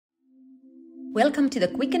Welcome to the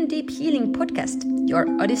Quick and Deep Healing Podcast, your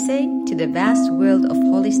odyssey to the vast world of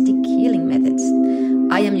holistic healing methods.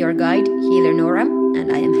 I am your guide, Healer Nora,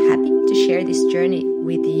 and I am happy to share this journey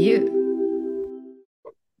with you.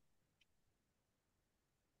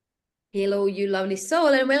 Hello, you lovely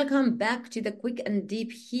soul, and welcome back to the Quick and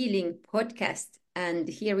Deep Healing Podcast. And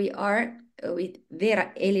here we are with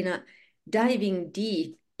Weera, Elina, diving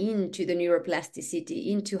deep into the neuroplasticity,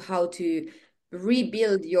 into how to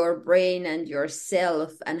rebuild your brain and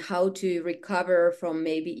yourself and how to recover from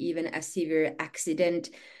maybe even a severe accident.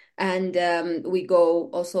 And we go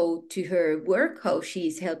also to her work, how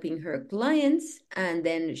she's helping her clients, and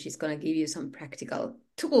then she's going to give you some practical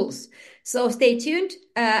tools. So stay tuned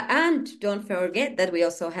and don't forget that we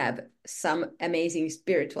also have some amazing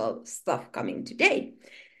spiritual stuff coming today.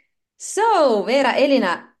 So, Weera,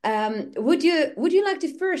 Elina, would you like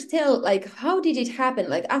to first tell, like, how did it happen?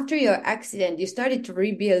 Like, after your accident, you started to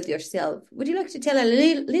rebuild yourself. Would you like to tell a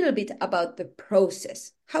little bit about the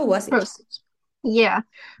process? How was it? Yeah.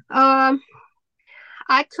 I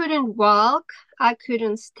couldn't walk. I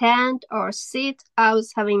couldn't stand or sit. I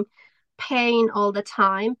was having pain all the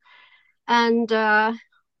time. And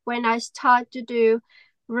when I started to do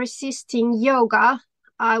resisting yoga,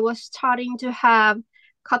 I was starting to have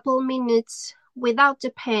couple minutes without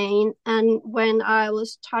the pain. And when I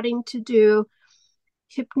was starting to do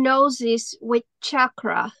hypnosis with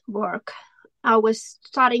chakra work, I was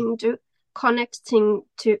starting to connecting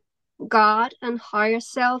to God and higher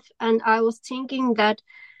self. And I was thinking that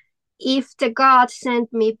if the God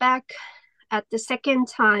sent me back at the second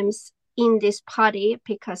times in this body,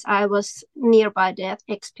 because I was nearby death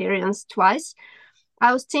experience twice,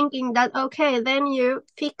 I was thinking that, okay, then you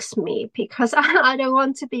fix me because I don't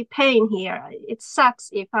want to be pain here. It sucks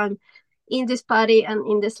if I'm in this body and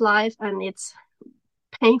in this life and it's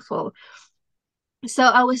painful. So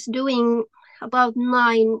I was doing about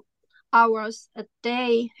 9 hours a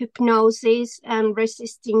day hypnosis and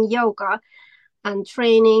resisting yoga and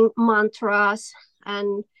training mantras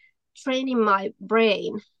and training my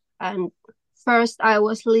brain. And first I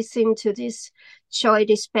was listening to this Joy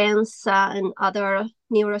Dispenza and other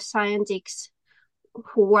neuroscientists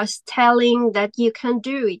who was telling that you can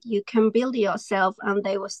do it, you can build yourself. And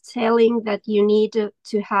they was telling that you need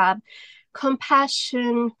to have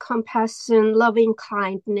compassion, loving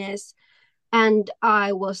kindness. And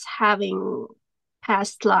I was having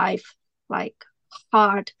past life like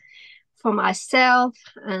hard for myself,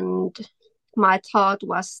 and my thought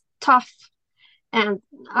was tough, and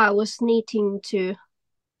I was needing to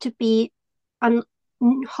be a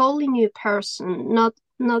wholly new person, not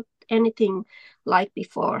anything like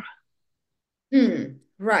before.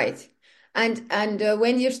 Right. And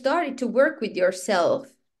when you started to work with yourself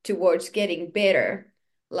towards getting better,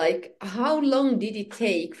 like, how long did it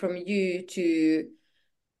take from you to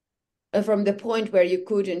from the point where you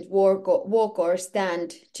couldn't walk or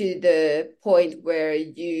stand to the point where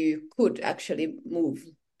you could actually move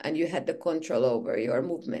and you had the control over your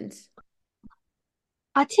movements?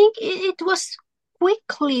 I think it was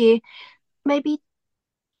quickly, maybe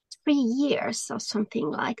 3 years or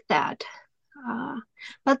something like that.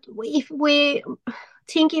 But if we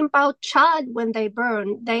thinking about child when they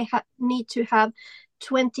burn, they need to have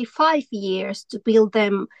 25 years to build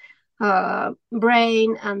them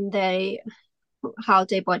brain and how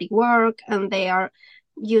their body work, and they are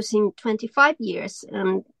using 25 years.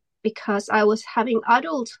 And because I was having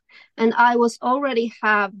adults and I was already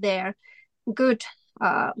have their good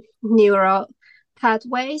neural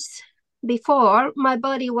pathways before, my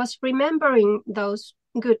body was remembering those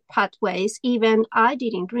good pathways. Even I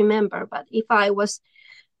didn't remember, but if I was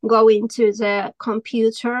going to the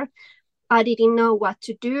computer, I didn't know what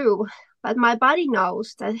to do. But my body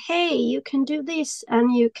knows that, hey, you can do this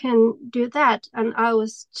and you can do that. And I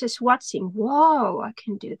was just watching, whoa, I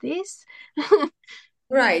can do this.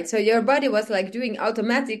 Right. So your body was like doing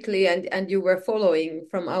automatically and you were following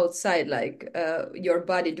from outside, like your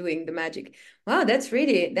body doing the magic. Wow, that's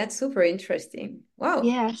super interesting. Wow.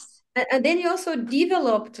 Yes. And then you also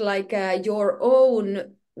developed like your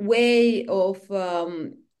own way of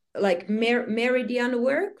like meridian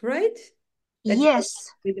work, right? That you are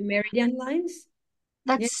Yes. with the meridian lines.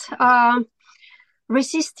 Yeah. That's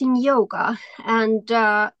resisting yoga, and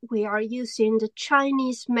we are using the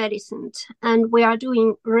Chinese medicine, and we are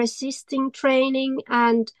doing resisting training,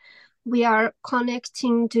 and we are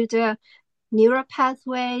connecting to the neural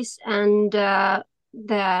pathways and the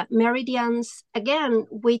meridians again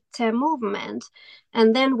with the movement.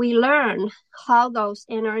 And then we learn how those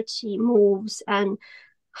energy moves and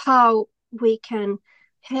how we can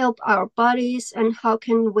help our bodies and how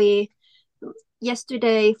can we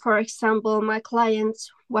yesterday, for example, my client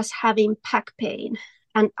was having back pain.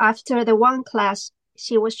 And after the one class,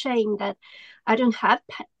 she was saying that I don't have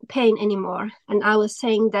pain anymore. And I was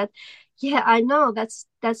saying that, yeah, I know that's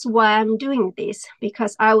why I'm doing this,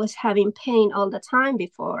 because I was having pain all the time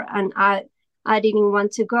before, and I didn't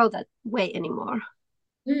want to go that way anymore.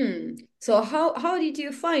 Hmm. So how did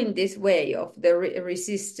you find this way of the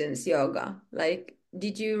resistance yoga? Like,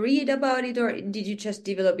 did you read about it or did you just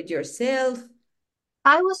develop it yourself?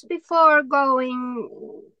 I was before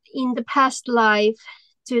going in the past life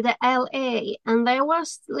to the LA, and there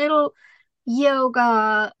was little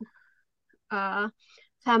yoga uh,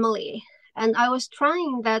 family, and I was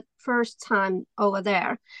trying that first time over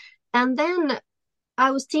there. And then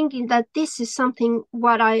I was thinking that this is something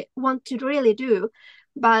what I want to really do,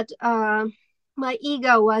 but my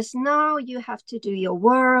ego was, no, you have to do your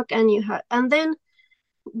work, and you have. And then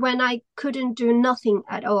when I couldn't do nothing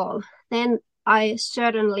at all, then I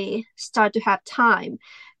certainly start to have time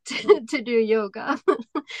to do yoga. And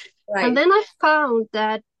Right. then I found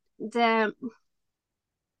that the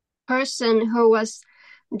person who was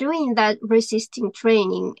doing that resisting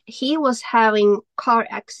training, he was having car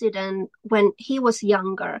accident when he was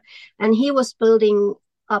younger, and he was building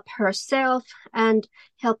up herself and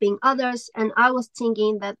helping others. And I was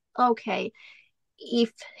thinking that, okay,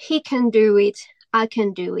 if he can do it, I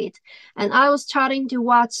can do it. And I was starting to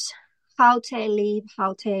watch how they live,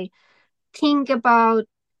 how they think about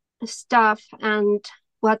stuff, and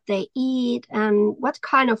what they eat, and what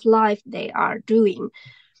kind of life they are doing.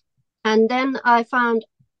 And then I found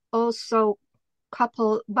also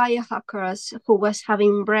couple biohackers who was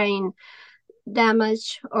having brain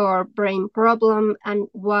damage or brain problem, and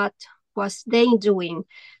what was they doing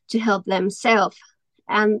to help themselves.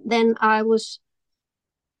 And then I was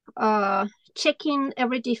checking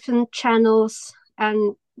every different channels,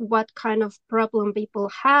 and what kind of problem people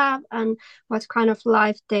have, and what kind of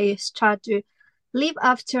life they start to live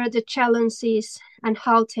after the challenges, and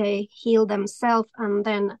how they heal themselves. And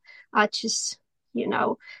then I just,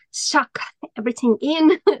 suck everything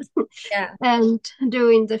in Yeah. and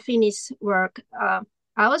doing the finish work.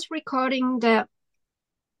 I was recording the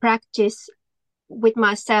practice with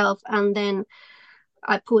myself, and then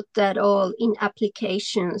I put that all in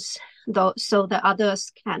applications, though, so the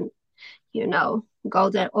others can, go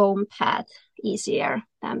their own path easier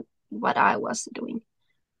than what I was doing.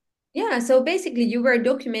 Yeah, so basically you were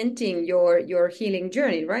documenting your healing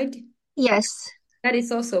journey, right? Yes, That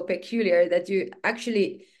is also peculiar that you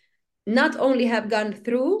actually not only have gone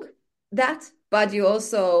through that, but you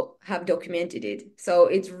also have documented it. So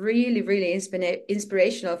it's really, really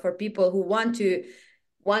inspirational for people who want to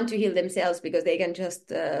heal themselves because they can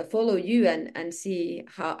just follow you and see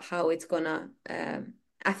how it's gonna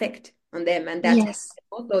affect on them, and that's yes,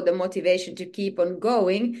 also the motivation to keep on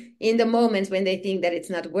going in the moments when they think that it's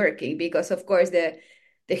not working, because of course the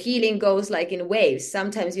healing goes like in waves.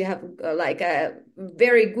 Sometimes you have like a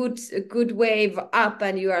very good wave up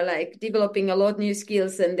and you are like developing a lot new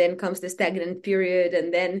skills, and then comes the stagnant period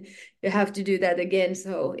and then you have to do that again.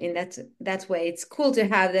 So in that way it's cool to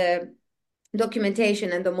have the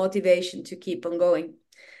documentation and the motivation to keep on going.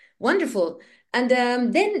 Wonderful. And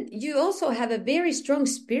then you also have a very strong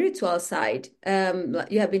spiritual side.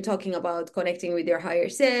 You have been talking about connecting with your higher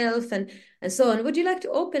self and so on. Would you like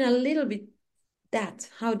to open a little bit that?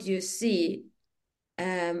 How do you see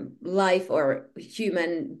life or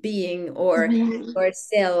human being or mhm.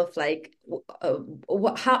 self? Like,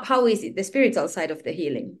 how is it the spiritual side of the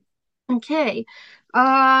healing? Okay.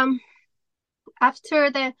 Um, After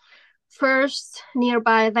the first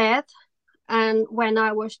nearby death, and when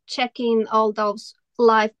I was checking all those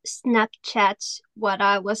live Snapchats, what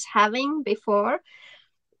I was having before,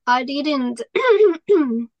 I didn't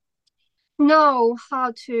know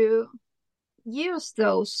how to use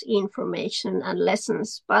those information and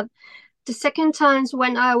lessons. But the second times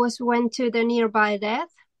when I was went to the nearby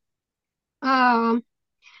death, um,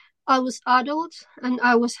 I was adult, and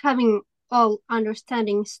I was having all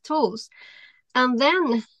understanding tools. And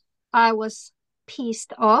then I was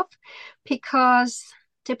pissed off because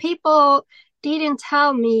the people didn't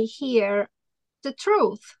tell me here the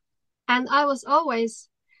truth. And I was always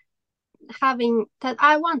having that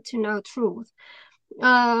I want to know truth.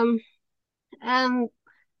 Um, and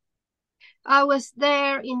I was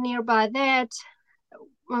there in nearby that,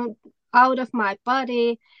 um, out of my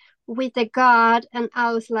body with the God, and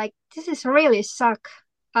I was like, this is really suck.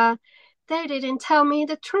 Uh, they didn't tell me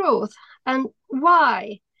the truth, and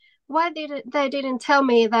why? Why did they didn't tell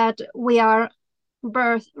me that we are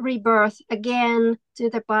rebirth again to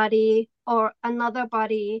the body or another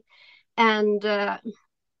body, and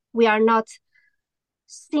we are not.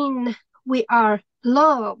 sin, we are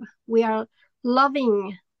love, we are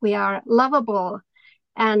loving, we are lovable.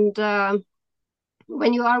 And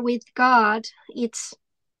when you are with God, it's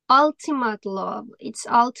ultimate love. It's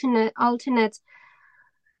ultimate,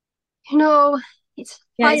 you know, it's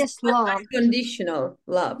Yeah, it's highest love. unconditional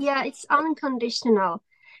love. Yeah, it's unconditional.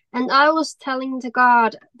 And I was telling the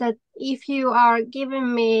God that if you are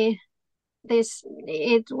giving me this,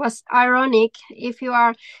 it was ironic, if you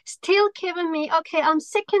are still giving me, okay, I'm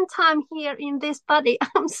second time here in this body,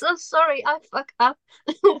 I'm so sorry, I fuck up.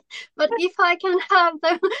 But if I can have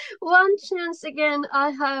the one chance again, I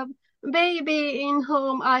have baby in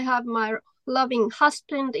home, I have my loving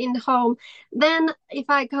husband in home, then if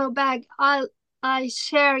I go back, I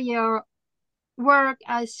share your work,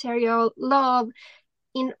 I share your love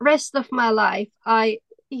in rest of my life. I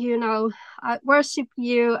worship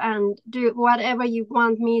you and do whatever you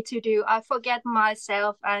want me to do. I forget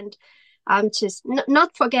myself, and I'm just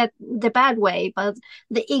not forget the bad way, but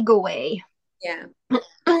the ego way. Yeah.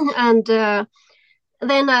 And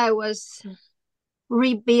then I was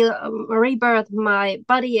rebirth my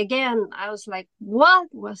body again. I was like, what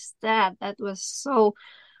was that? That was so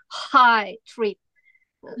high trip.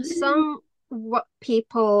 Some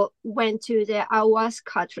people went to the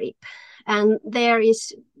ayahuasca trip, and there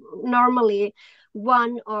is normally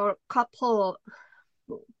one or couple,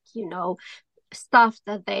 you know, stuff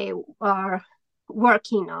that they are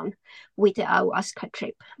working on with the ayahuasca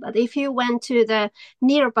trip. But if you went to the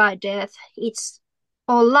nearby death, it's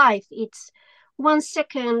all life. It's 1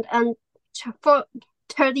 second and for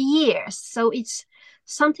 30 years. So it's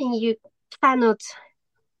something you cannot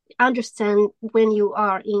understand when you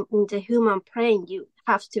are in the human brain. You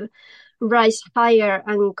have to rise higher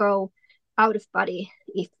and go out of body.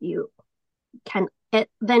 If you can,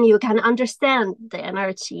 then you can understand the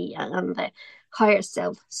energy and the higher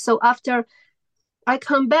self. So after I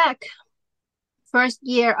come back, first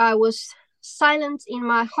year I was silent in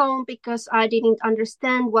my home because I didn't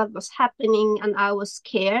understand what was happening, and I was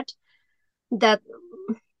scared that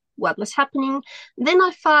what was happening. Then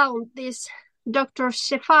I found this Dr.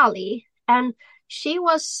 Shefali, and she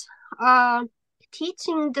was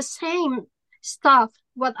teaching the same stuff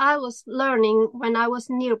what I was learning when I was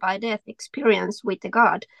nearby death experience with the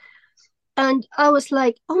God. And I was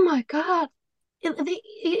like, oh my God,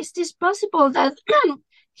 is this possible that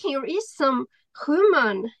here is some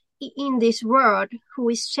human in this world who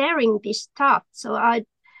is sharing this stuff? So I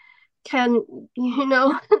can,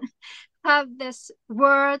 have this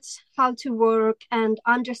words how to work and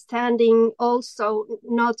understanding also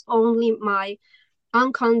not only my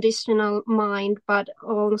unconditional mind but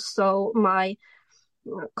also my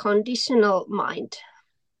conditional mind.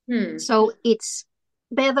 Hmm. So it's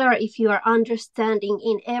better if you are understanding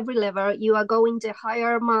in every level. You are going to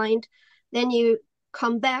higher mind, then you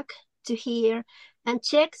come back to here and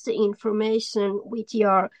check the information with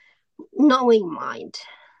your knowing mind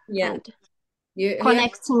Yeah. and You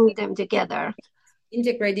connecting them actually together.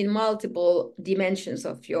 integrate in multiple dimensions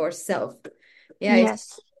of yourself. Yeah.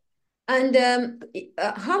 Yes. And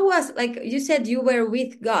how was, like you said, you were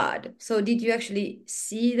with God. So did you actually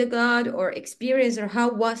see the God or experience, or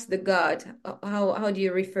how was the God? How do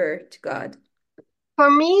you refer to God?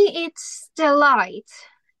 For me, it's the light.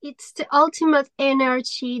 It's the ultimate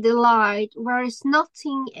energy, the light, where is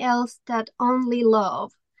nothing else that only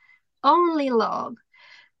love. Only love.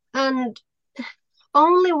 And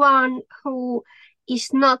only one who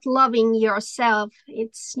is not loving yourself,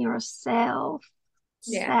 it's yourself.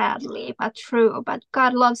 Yeah. Sadly, but true. But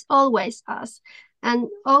God loves always us. And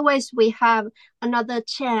always we have another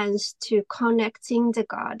chance to connecting to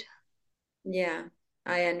God. Yeah,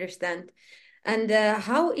 I understand. And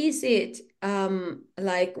how is it,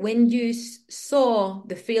 like when you saw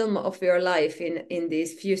the film of your life in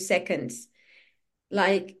these few seconds?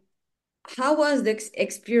 Like, how was the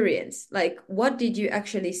experience? Like, what did you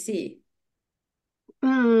actually see?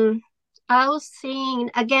 Mm, I was seeing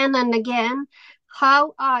again and again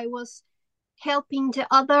how I was helping the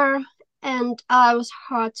other and I was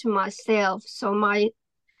hard to myself. So my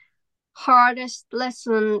hardest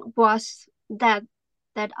lesson was that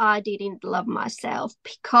I didn't love myself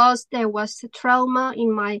because there was a trauma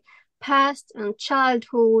in my past and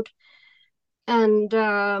childhood, and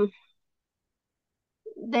there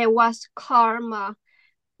was karma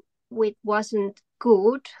which wasn't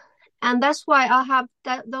good, and that's why I have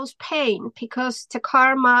those pain, because the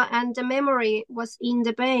karma and the memory was in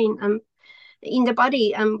the pain and in the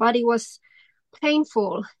body, and body was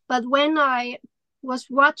painful. But when I was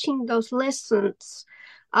watching those lessons,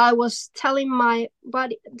 I was telling my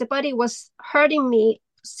body, the body was hurting me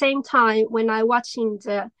same time when I watching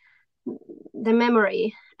the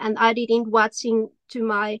memory, and I didn't watching to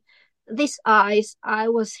my this eyes. I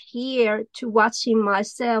was here to watching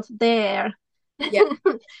myself there. Yeah,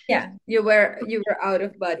 yeah. You were out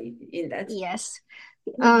of body in that. Yes.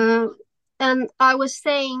 Mhm. Uh, and I was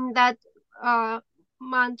saying that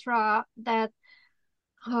mantra that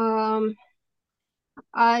um,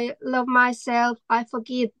 I love myself, I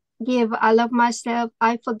forgive, give, I love myself,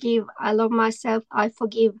 I forgive, I love myself, I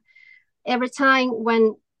forgive. Every time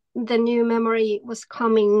when the new memory was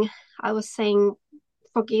coming, I was saying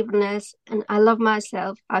forgiveness and I love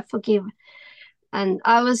myself, I forgive. And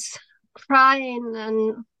I was crying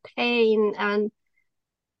and pain, and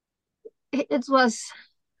it was,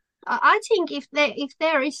 I think if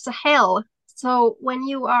there is a hell, so when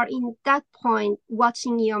you are in that point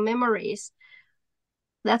watching your memories,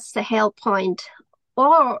 that's the hell point.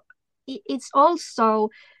 Or it's also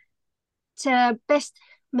the best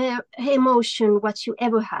emotion what you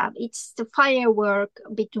ever have. It's the firework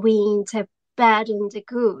between the bad and the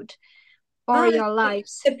good, or Ah, your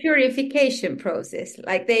lives. the purification process.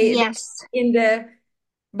 Like they Yes, in the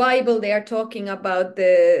Bible, they are talking about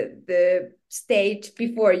the state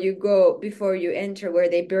before you enter, where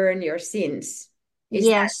they burn your sins. Is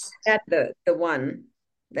yes, that the one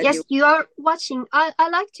that you? yes. You are watching. I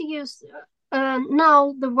like to use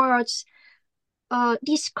now the words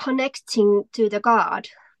disconnecting to the God,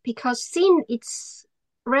 because sin it's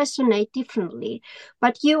resonate differently,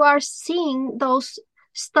 but you are seeing those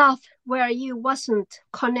stuff where you wasn't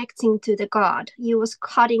connecting to the God, you was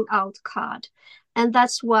cutting out God, and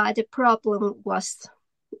that's why the problem was,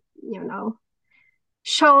 you know,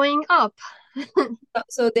 showing up.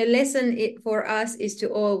 So the lesson for us is to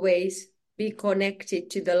always be connected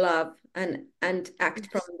to the love and act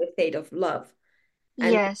from the state of love.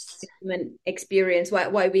 And Yes, human experience,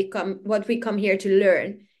 why we come, what we come here to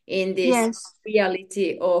learn in this yes,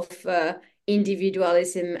 reality of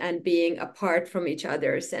individualism and being apart from each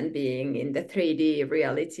others and being in the 3D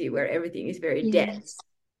reality where everything is very yes. dense.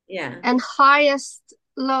 Yeah. And highest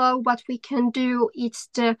love what we can do is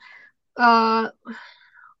the uh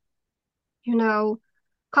you know,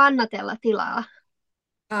 kannatella tilaa.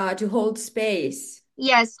 To hold space.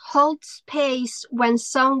 Yes, hold space when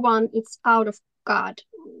someone is out of God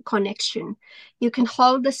connection. You can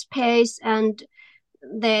hold the space, and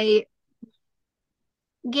they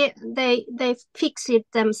they fix it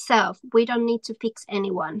themselves. We don't need to fix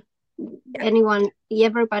anyone. Yeah.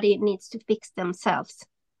 Everybody needs to fix themselves.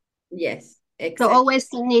 Yes, So exactly. always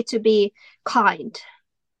need to be kind.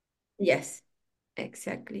 Yes,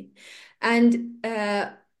 exactly. And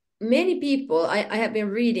many people, I have been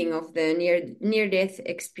reading of the near death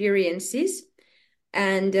experiences.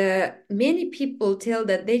 And many people tell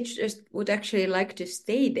that they just would actually like to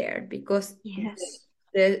stay there because Yes.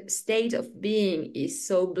 the state of being is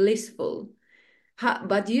so blissful.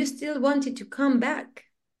 But you still wanted to come back.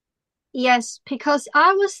 Yes, because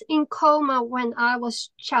I was in coma when I was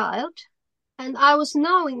child, and I was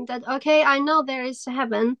knowing that okay, I know there is a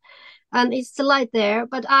heaven and it's the light there,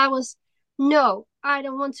 but I was no, I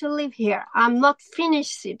don't want to live here. I'm not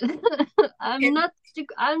finished it. I'm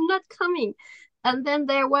not coming. And then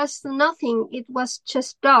there was nothing. It was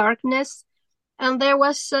just darkness, and there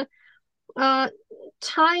was a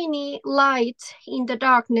tiny light in the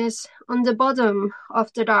darkness on the bottom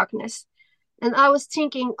of the darkness. And I was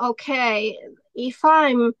thinking, okay, if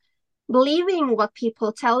I'm believing what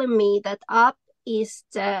people telling me that up is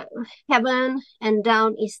the heaven and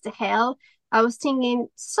down is the hell, I was thinking,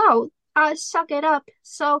 so I suck it up.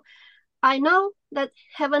 So I know that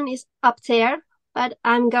heaven is up there, but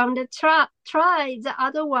I'm going to try the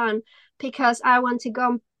other one because I want to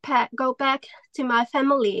go back to my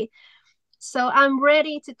family. So I'm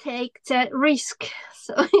ready to take the risk.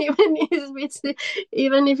 So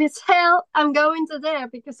even if it's hell, I'm going to there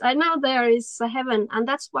because I know there is a heaven, and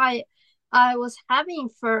that's why I was having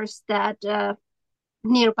first that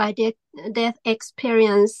nearby death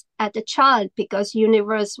experience at the child, because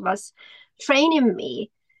universe was training me,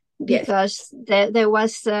 Yes. because there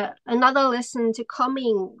was another lesson to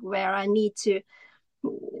coming where I need to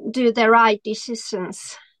do the right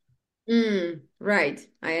decisions. Right,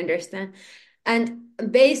 I understand. And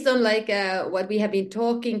based on like what we have been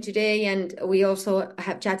talking today, and we also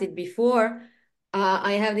have chatted before,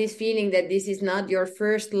 I have this feeling that this is not your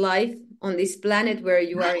first life on this planet where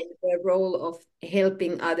you are in the role of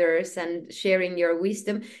helping others and sharing your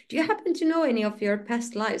wisdom. Do you happen to know any of your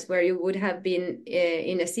past lives where you would have been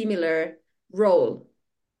in a similar role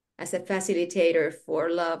as a facilitator for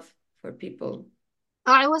love for people?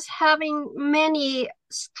 I was having many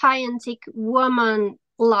scientific woman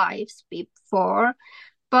lives before,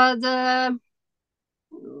 but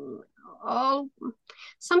all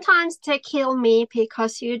sometimes they kill me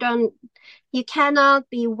because you cannot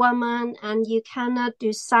be woman and you cannot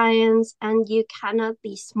do science and you cannot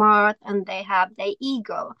be smart and they have their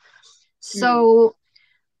ego. Mm. So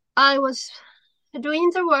I was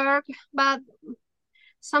doing the work, but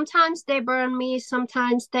sometimes they burn me,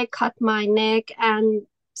 sometimes they cut my neck, and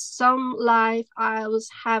some life I was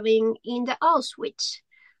having in the Auschwitz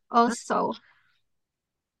also.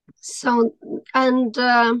 So, and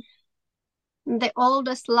the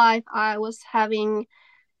oldest life I was having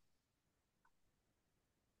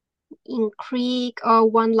in Creek, or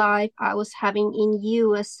one life I was having in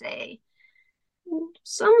USA.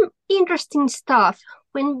 Some interesting stuff.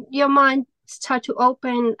 When your mind start to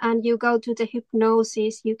open and you go to the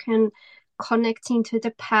hypnosis, you can connect into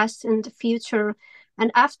the past and the future.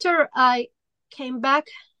 And after I came back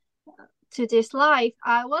to this life,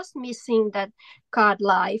 I was missing that God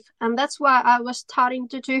life. And that's why I was starting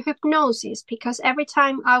to do hypnosis, because every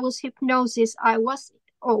time I was hypnosis, I was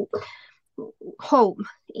home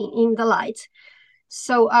in the light.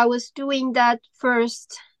 So I was doing that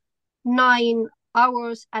first 9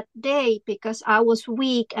 hours a day because I was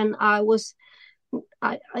weak and I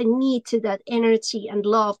needed that energy and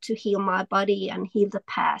love to heal my body and heal the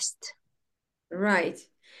past. Right.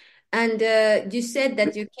 And you said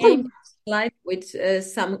that you came to life with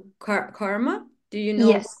some karma. Do you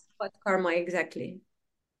know Yes. what karma exactly?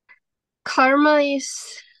 Karma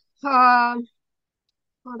is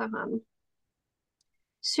otahan,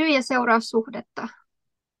 syy- ja seuraussuhdetta.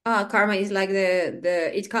 Ah, karma is like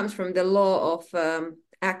the it comes from the law of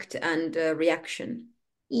act and reaction.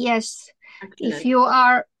 Yes. Action If and you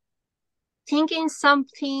are thinking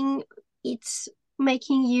something, it's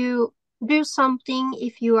making you do something.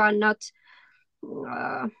 If you are not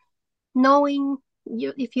uh, knowing,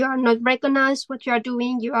 if you are not recognize what you are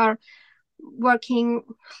doing, you are working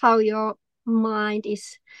how your mind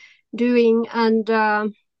is doing. And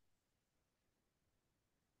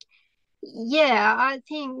yeah, I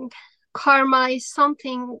think karma is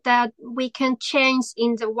something that we can change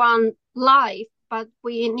in the one life, but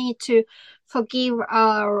we need to forgive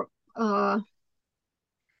our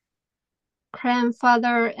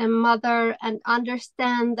grandfather and mother and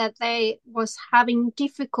understand that they was having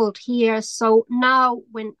difficult here. So now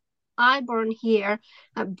when I born here,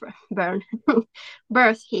 burn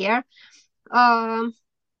birth here, um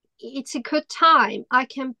it's a good time. I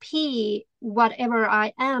can be whatever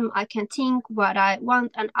I am. I can think what I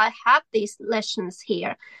want, and I have these lessons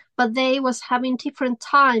here. But they was having different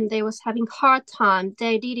time. They was having hard time.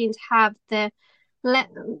 They didn't have the le-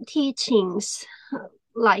 teachings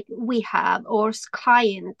like we have, or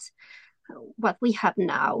client what we have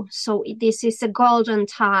now. So this is a golden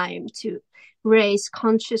time to raise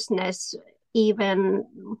consciousness, even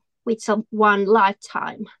with some one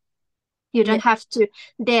lifetime. You yeah, don't have to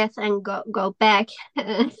death and go back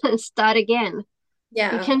and start again. You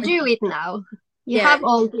yeah, can do it now. You yeah. have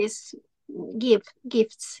all these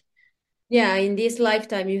gifts. Yeah, in this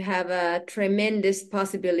lifetime, you have a tremendous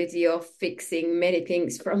possibility of fixing many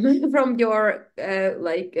things from from your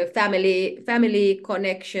family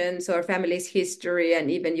connections or family's history, and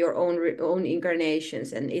even your own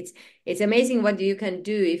incarnations. And it's amazing what you can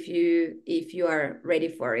do if you are ready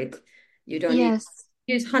for it. You don't need Yes.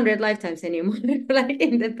 to use 100 lifetimes anymore, like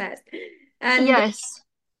in the past. And Yes.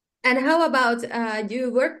 and how about you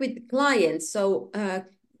work with clients? So,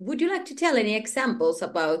 would you like to tell any examples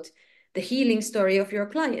about the healing story of your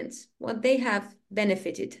clients? What they have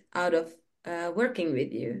benefited out of working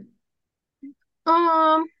with you?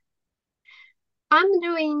 Um, I'm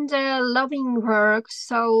doing the loving work,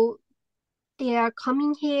 so they are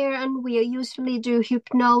coming here, and we usually do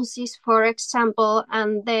hypnosis, for example,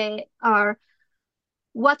 and they are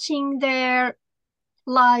watching their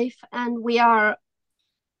life, and we are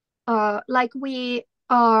we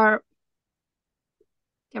are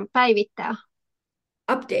can päivittää.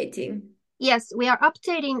 Updating. Yes, we are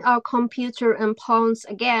updating our computer and phones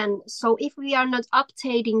again. So if we are not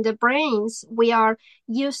updating the brains, we are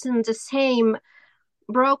using the same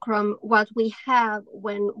program what we have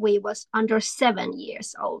when we was under 7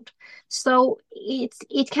 years old. So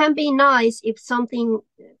it can be nice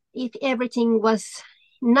if everything was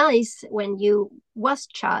nice when you was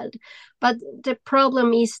child, but the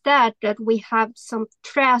problem is that we have some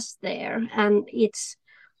trash there, and it's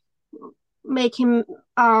making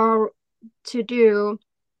our to do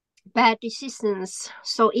bad decisions.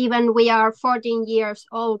 So even we are 14 years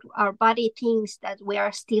old, our body thinks that we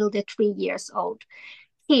are still the 3 years old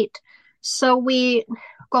kid. So we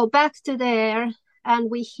go back to there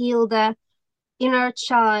and we heal the inner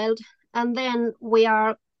child, and then we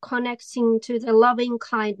are connecting to the loving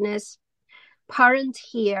kindness parent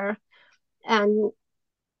here, and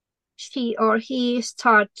she or he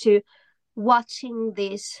start to watching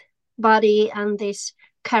this body and this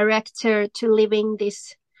character to living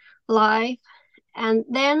this life, and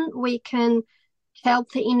then we can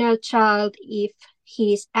help the inner child. If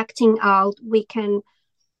he's acting out, we can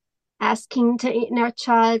asking the inner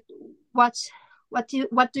child, what's what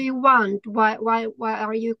do you want, why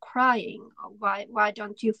are you crying, or why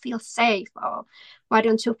don't you feel safe, or why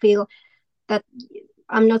don't you feel that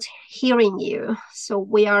I'm not hearing you. So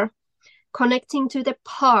we are connecting to the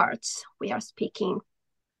parts we are speaking.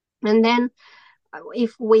 And then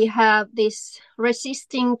if we have this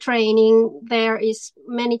resisting training, there is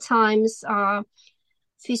many times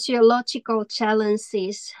physiological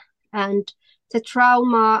challenges, and the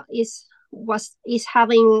trauma is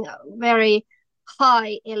having very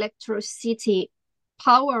high electricity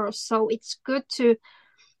power. So it's good to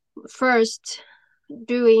first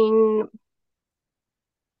doing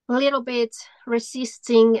a little bit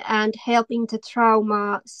resisting and helping the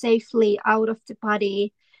trauma safely out of the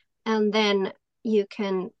body, and then you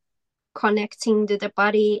can connecting to the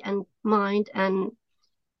body and mind and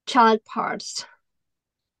child parts.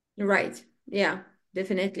 Right. Yeah,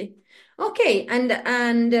 definitely. Okay,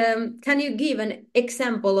 can you give an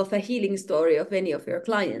example of a healing story of any of your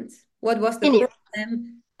clients? What was the Anyway,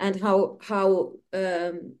 problem and how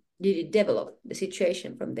did it develop the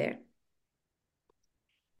situation from there?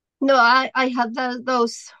 no, I had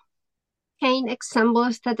those pain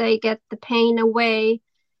examples that I get the pain away,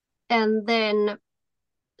 and then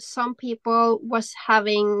some people was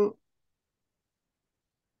having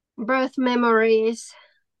birth memories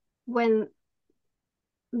when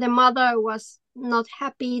the mother was not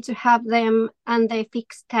happy to have them, and they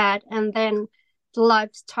fixed that, and then the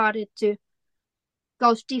life started to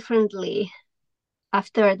go differently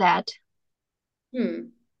after that. Hmm.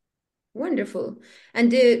 Wonderful.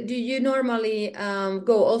 And do you normally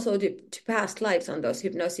go also to past lives on those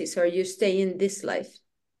hypnosis, or you stay in this life?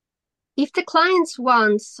 If the clients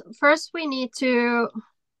wants, first we need to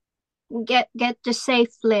get the safe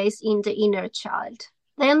place in the inner child.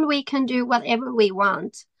 Then we can do whatever we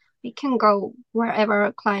want. We can go wherever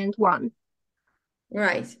a client wants.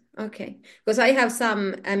 Right. Okay. Because I have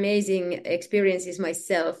some amazing experiences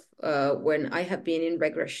myself when I have been in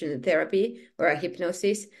regression therapy or a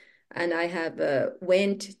hypnosis, and I have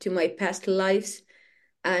went to my past lives,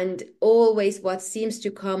 and always what seems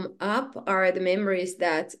to come up are the memories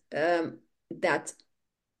that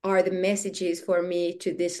are the messages for me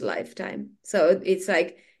to this lifetime. So it's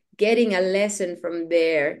like getting a lesson from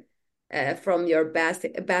there, from your past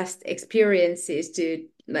experiences to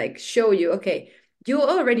like show you, okay, you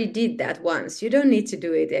already did that once. You don't need to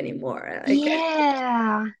do it anymore. Like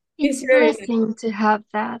Yeah, it's it's a very, blessing to have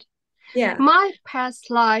that. yeah. My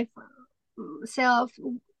past life self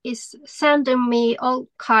is sending me all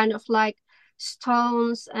kind of like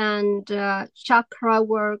stones and chakra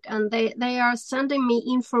work, and they are sending me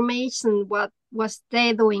information what was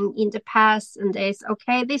they doing in the past, and they say,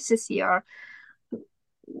 okay, this is your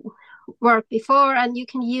work before and you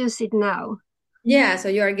can use it now. Yeah, so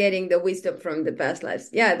you are getting the wisdom from the past lives.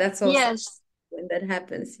 Yeah, that's also Yes. when that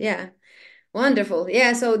happens. Yeah. Wonderful.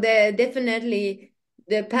 Yeah, so the definitely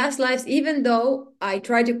the past lives, even though I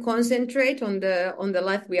try to concentrate on the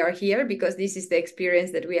life we are here because this is the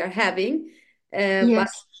experience that we are having. But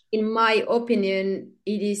Yes. in my opinion,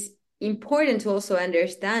 it is important to also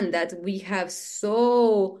understand that we have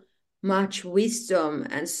so much wisdom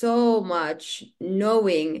and so much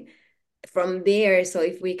knowing from there. So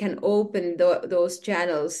if we can open those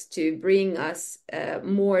channels to bring us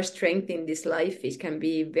more strength in this life, it can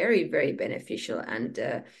be very, very beneficial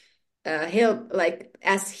and help. Like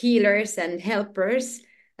as healers and helpers,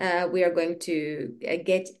 we are going to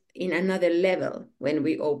get in another level when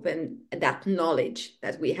we open that knowledge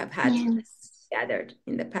that we have had Yes. gathered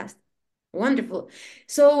in the past. Wonderful.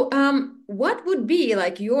 So, what would be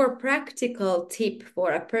like your practical tip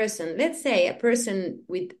for a person? Let's say a person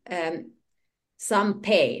with some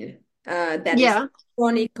pain that is Yeah.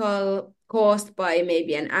 chronical, caused by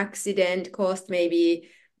maybe an accident, caused maybe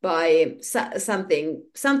by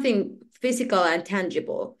something physical and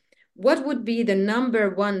tangible. What would be the number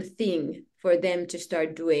one thing for them to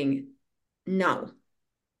start doing now?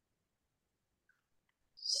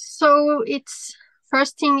 So it's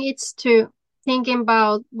first thing it's to thinking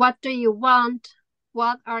about what do you want,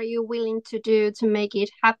 what are you willing to do to make it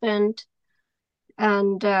happen,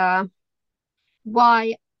 and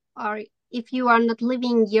why are, if you are not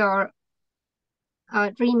living your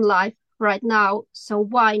dream life right now, so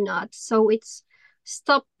why not? So it's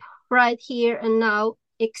stop right here and now,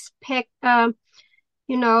 expect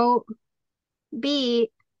you know B,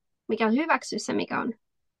 mikä on hyväksy se, mikä on.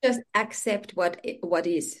 Just accept what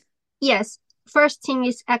is. Yes, first thing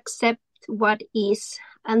is accept what is,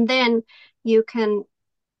 and then you can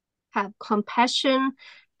have compassion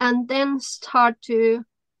and then start to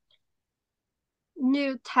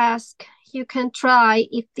new task. You can try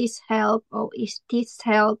if this help or if this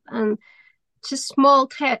help, and just small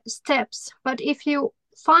steps. But if you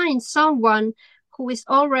find someone who is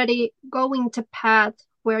already going the path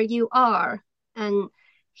where you are, and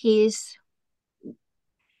he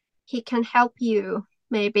can help you,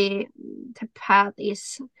 maybe the path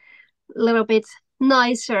is a little bit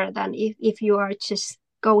nicer than if you are just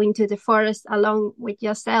going to the forest alone with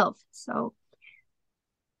yourself. So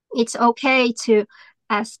it's okay to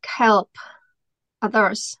ask help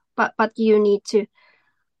others, but you need to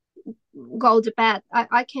go to bed.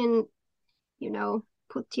 I can,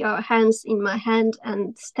 put your hands in my hand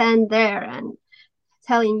and stand there and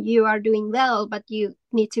telling you are doing well, but you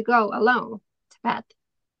need to go alone to bed.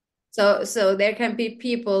 So there can be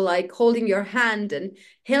people like holding your hand and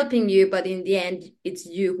helping you, but in the end, it's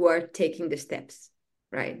you who are taking the steps,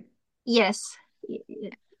 right? Yes.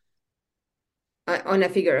 On a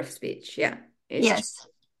figure of speech, yeah. It's true. Yes.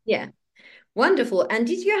 Yeah. Wonderful. And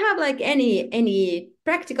did you have like any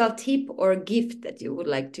practical tip or gift that you would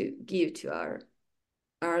like to give to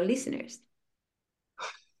our listeners?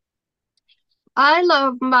 I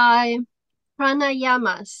love my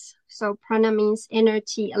pranayamas. So prana means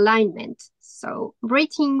energy alignment. So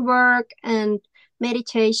breathing work and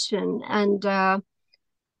meditation, and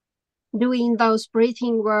doing those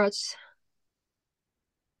breathing works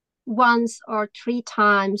once or 3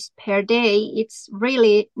 times per day, it's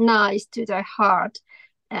really nice to the heart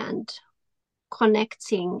and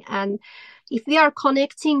connecting. And if we are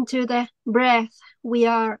connecting to the breath, we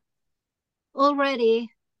are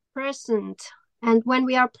already present. And when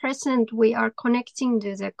we are present, we are connecting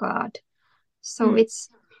to the God. So it's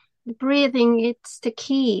breathing, it's the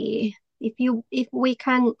key. If we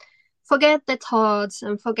can forget the thoughts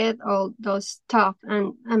and forget all those stuff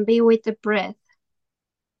and be with the breath,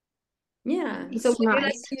 Yeah. So it's would you like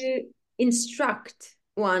nice. to instruct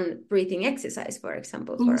one breathing exercise, for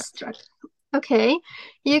example, for us? Instruct. Okay,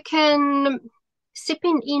 you can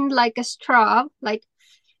sipping in like a straw, like,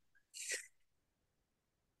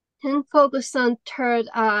 and focus on third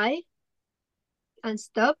eye and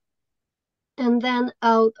stop, and then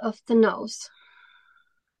out of the nose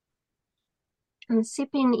and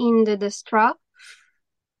sipping into the straw.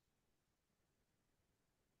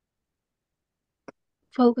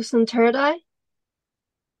 Focus on third eye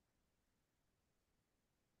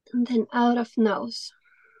and then out of nose.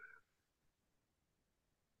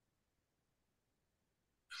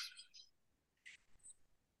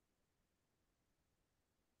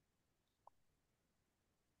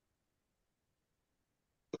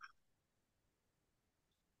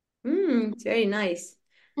 It's very nice.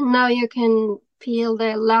 And now you can feel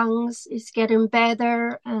the lungs is getting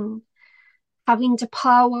better and having the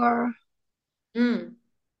power. Mm.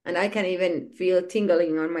 And I can even feel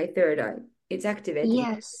tingling on my third eye. It's activating.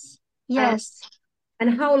 Yes, Uh, yes.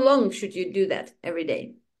 and how long should you do that every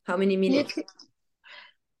day? How many minutes?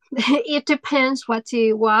 It depends what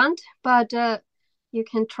you want, but you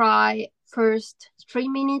can try first 3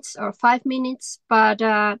 minutes or 5 minutes. But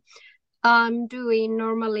I'm doing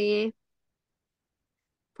normally,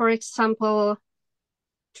 for example,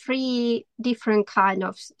 three different kind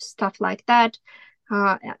of stuff like that,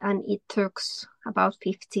 and it took about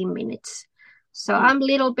 15 minutes. So Mm. I'm a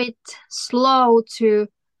little bit slow to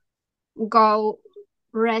go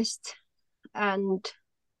rest and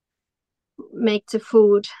make the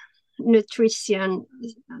food nutrition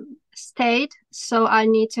state. So I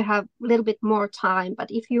need to have a little bit more time.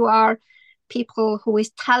 But if you are people who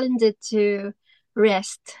is talented to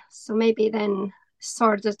rest, so maybe then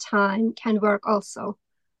sort of time can work also.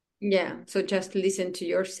 Yeah, so just listen to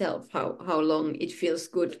yourself how long it feels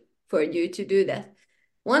good for you to do that.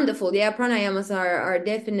 Wonderful. Yeah, pranayamas are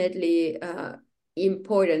definitely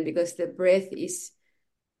important because the breath is,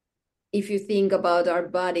 if you think about our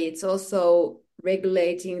body, it's also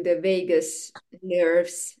regulating the vagus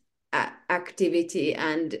nerves activity,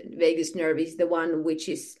 and vagus nerve is the one which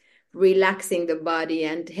is relaxing the body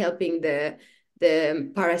and helping the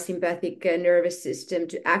parasympathetic nervous system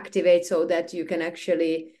to activate so that you can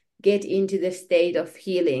actually get into the state of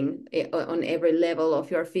healing on every level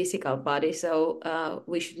of your physical body. So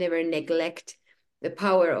we should never neglect the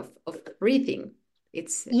power of breathing.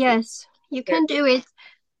 It's Yes, you can do it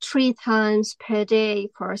 3 times per day,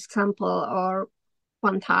 for example, or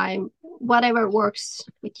one time, whatever works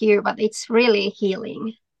with you, but it's really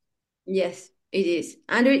healing. yes. It is,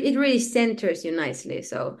 and it really centers you nicely.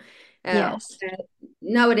 So Yes.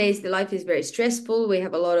 nowadays the life is very stressful. We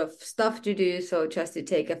have a lot of stuff to do, so just to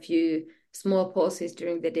take a few small pauses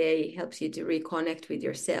during the day helps you to reconnect with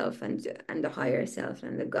yourself and the higher self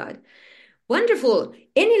and the God. Wonderful.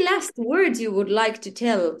 Any last words you would like to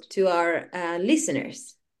tell to our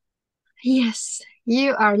listeners? Yes.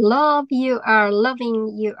 You are love, you are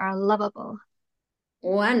loving, you are lovable.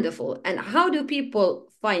 Wonderful. And how do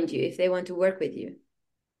people find you if they want to work with you?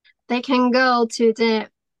 They can go to the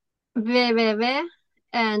www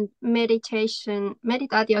and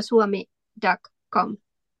meditaatiosuomi.com.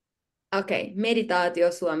 Okay,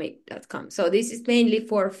 meditaatiosuomi.com. So this is mainly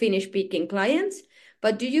for Finnish speaking clients,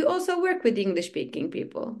 but do you also work with English speaking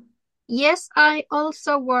people? Yes, I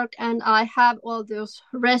also work and I have all those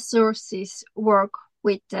resources work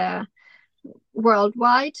with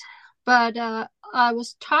worldwide, but I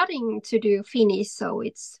was starting to do Finnish, so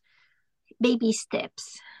it's baby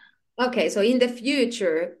steps. Okay, so in the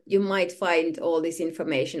future, you might find all this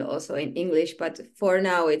information also in English, but for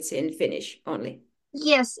now it's in Finnish only.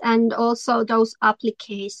 Yes, and also those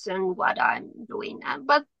application what I'm doing,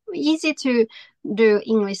 but easy to do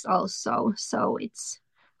English also. So it's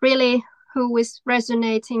really who is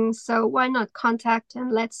resonating. So why not contact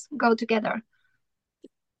and let's go together.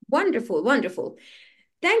 Wonderful, wonderful.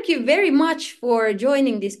 Thank you very much for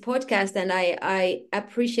joining this podcast, and I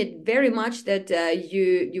appreciate very much that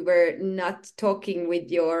you were not talking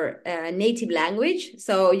with your native language,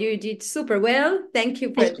 so you did super well. Thank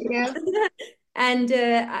you for Thank you. that. And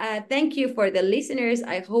thank you for the listeners.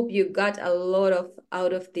 I hope you got a lot of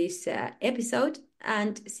out of this episode,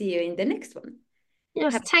 and see you in the next one.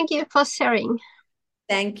 Yes, Have, thank you for sharing.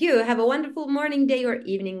 thank you. Have a wonderful morning, day, or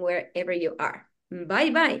evening wherever you are.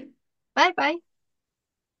 Bye bye. Bye bye.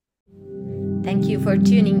 Thank you for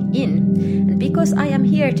tuning in. And because I am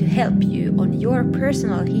here to help you on your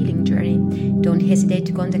personal healing journey, don't hesitate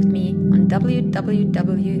to contact me on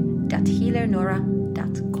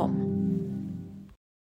www.healernora.com.